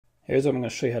Here's what I'm going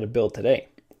to show you how to build today.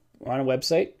 We're on a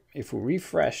website. If we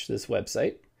refresh this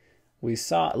website, we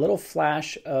saw a little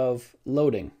flash of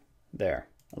loading there,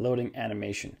 a loading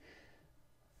animation.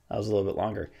 That was a little bit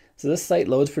longer. So this site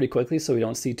loads pretty quickly, so we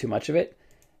don't see too much of it.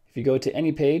 If you go to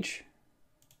any page,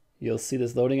 you'll see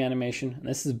this loading animation. And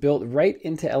this is built right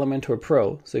into Elementor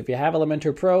Pro. So if you have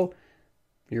Elementor Pro,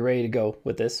 you're ready to go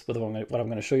with this, with what I'm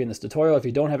going to show you in this tutorial. If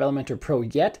you don't have Elementor Pro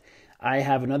yet, I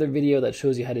have another video that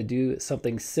shows you how to do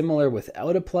something similar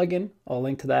without a plugin. I'll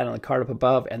link to that on the card up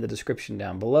above and the description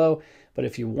down below. But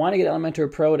if you want to get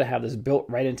Elementor Pro to have this built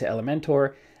right into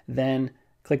Elementor, then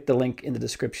click the link in the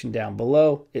description down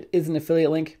below. It is an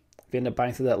affiliate link. If you end up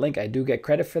buying through that link, I do get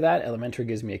credit for that. Elementor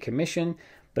gives me a commission,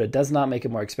 but it does not make it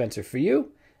more expensive for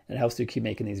you. It helps you keep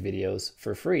making these videos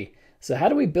for free. So how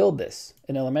do we build this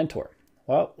in Elementor?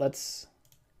 Well, let's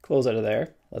close out of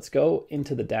there. Let's go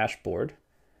into the dashboard.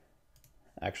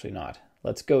 Actually not.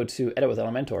 Let's go to Edit with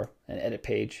Elementor and Edit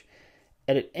Page.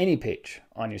 Edit any page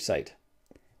on your site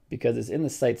because it's in the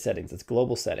site settings. It's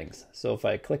global settings. So if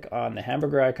I click on the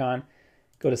hamburger icon,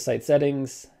 go to Site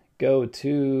Settings, go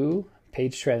to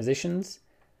Page Transitions,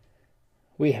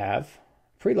 we have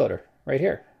Preloader right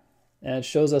here. And it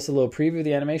shows us a little preview of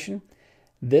the animation.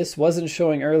 This wasn't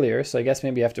showing earlier, so I guess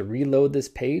maybe you have to reload this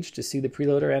page to see the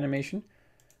preloader animation.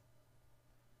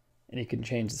 And you can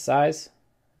change the size,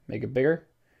 make it bigger,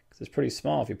 because it's pretty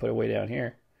small if you put it way down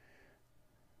here.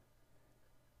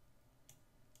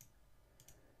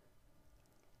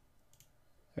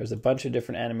 There's a bunch of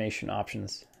different animation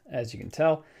options, as you can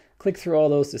tell. Click through all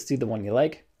those to see the one you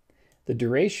like. The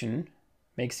duration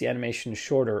makes the animation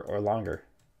shorter or longer.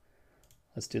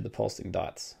 Let's do the pulsing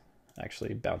dots,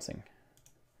 actually bouncing.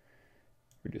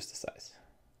 Reduce the size.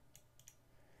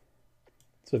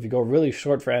 So if you go really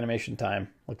short for animation time,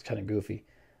 looks kind of goofy.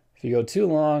 If you go too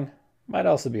long, might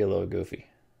also be a little goofy.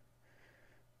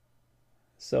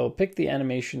 So pick the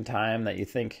animation time that you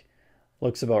think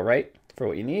looks about right for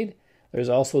what you need. There's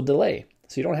also delay.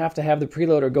 So you don't have to have the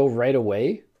preloader go right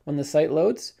away when the site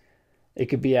loads. It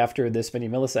could be after this many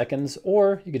milliseconds,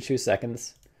 or you could choose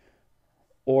seconds,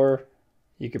 or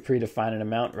you could predefine an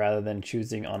amount rather than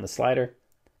choosing on the slider.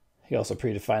 You also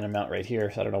predefine an amount right here,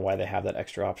 so I don't know why they have that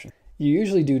extra option. You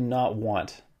usually do not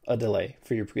want a delay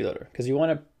for your preloader because you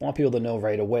want people to know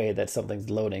right away that something's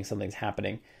loading, something's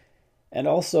happening. And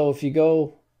also, if you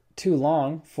go too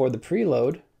long for the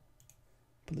preload,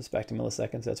 put this back to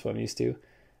milliseconds, that's what I'm used to,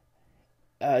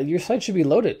 your site should be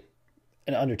loaded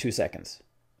in under 2 seconds.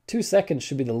 2 seconds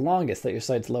should be the longest that your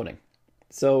site's loading.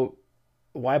 So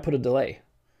why put a delay?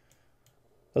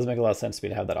 Doesn't make a lot of sense to me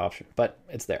to have that option, but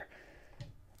it's there.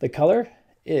 The color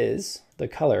is the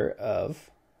color of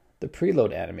the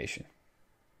preload animation.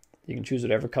 You can choose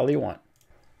whatever color you want.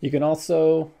 You can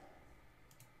also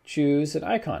choose an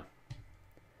icon.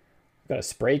 I've got a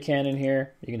spray can in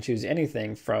here. You can choose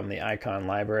anything from the icon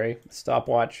library,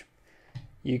 stopwatch.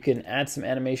 You can add some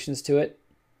animations to it,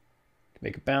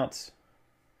 make it bounce.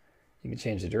 You can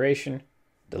change the duration,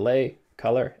 delay,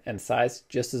 color, and size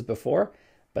just as before,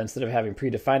 but instead of having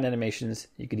predefined animations,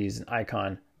 you could use an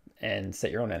icon and set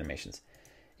your own animations.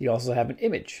 You also have an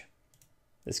image.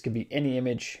 This could be any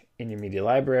image in your media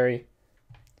library.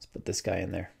 Let's put this guy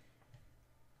in there.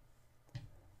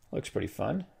 Looks pretty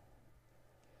fun.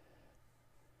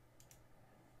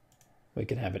 We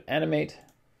can have it animate.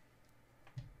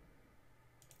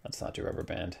 Let's not do rubber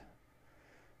band.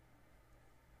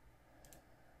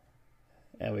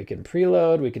 And we can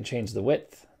preload. We can change the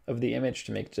width of the image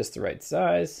to make just the right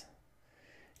size.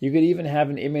 You could even have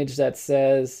an image that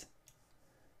says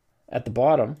at the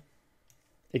bottom,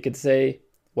 it could say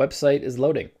website is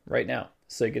loading right now.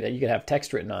 So you could have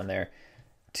text written on there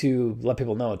to let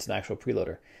people know it's an actual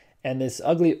preloader. And this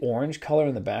ugly orange color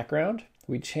in the background,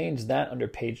 we changed that under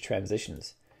page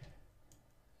transitions.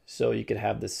 So you could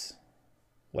have this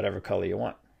whatever color you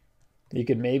want. You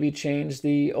could maybe change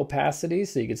the opacity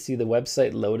so you could see the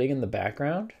website loading in the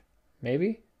background,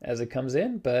 maybe as it comes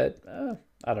in, but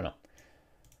I don't know.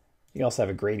 You can also have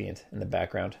a gradient in the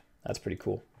background. That's pretty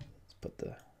cool. Let's put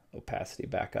the opacity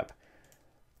back up.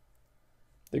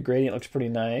 The gradient looks pretty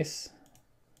nice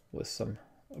with some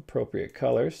appropriate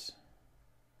colors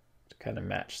to kind of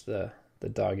match the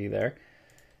doggy there.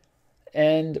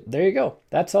 And there you go.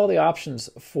 That's all the options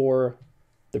for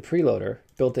the preloader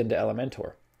built into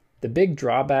Elementor. The big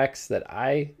drawbacks that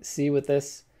I see with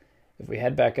this, if we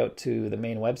head back out to the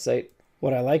main website,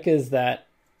 what I like is that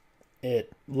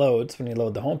it loads when you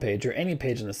load the homepage or any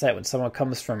page on the site. When someone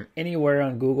comes from anywhere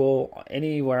on Google,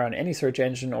 anywhere on any search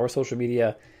engine or social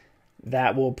media,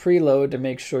 that will preload to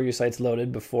make sure your site's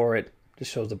loaded before it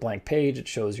just shows a blank page. It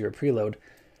shows your preload.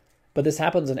 But this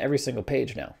happens on every single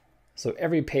page now. So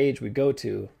every page we go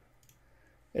to,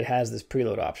 it has this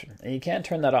preload option. And you can't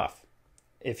turn that off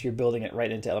if you're building it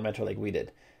right into Elementor like we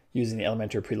did, using the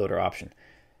Elementor Preloader option.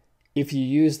 If you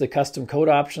use the custom code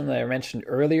option that I mentioned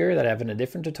earlier that I have in a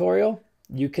different tutorial,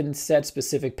 you can set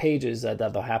specific pages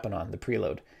that'll happen on the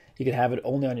preload. You can have it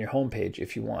only on your home page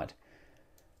if you want.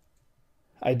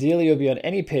 Ideally, you'll be on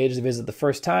any page to visit the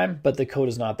first time, but the code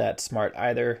is not that smart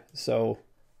either. So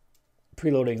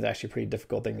preloading is actually a pretty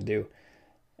difficult thing to do.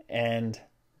 And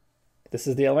this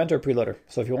is the Elementor Preloader.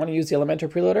 So if you want to use the Elementor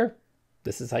Preloader,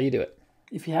 this is how you do it.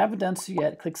 If you haven't done so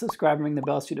yet, click subscribe and ring the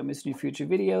bell so you don't miss any future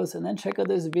videos. And then check out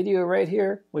this video right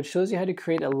here, which shows you how to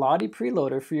create a Lottie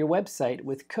preloader for your website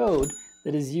with code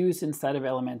that is used inside of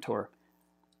Elementor.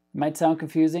 It might sound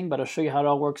confusing, but I'll show you how it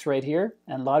all works right here.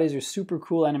 And Lotties are super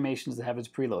cool animations that have its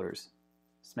preloaders.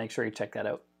 So make sure you check that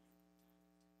out.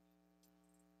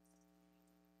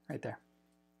 Right there.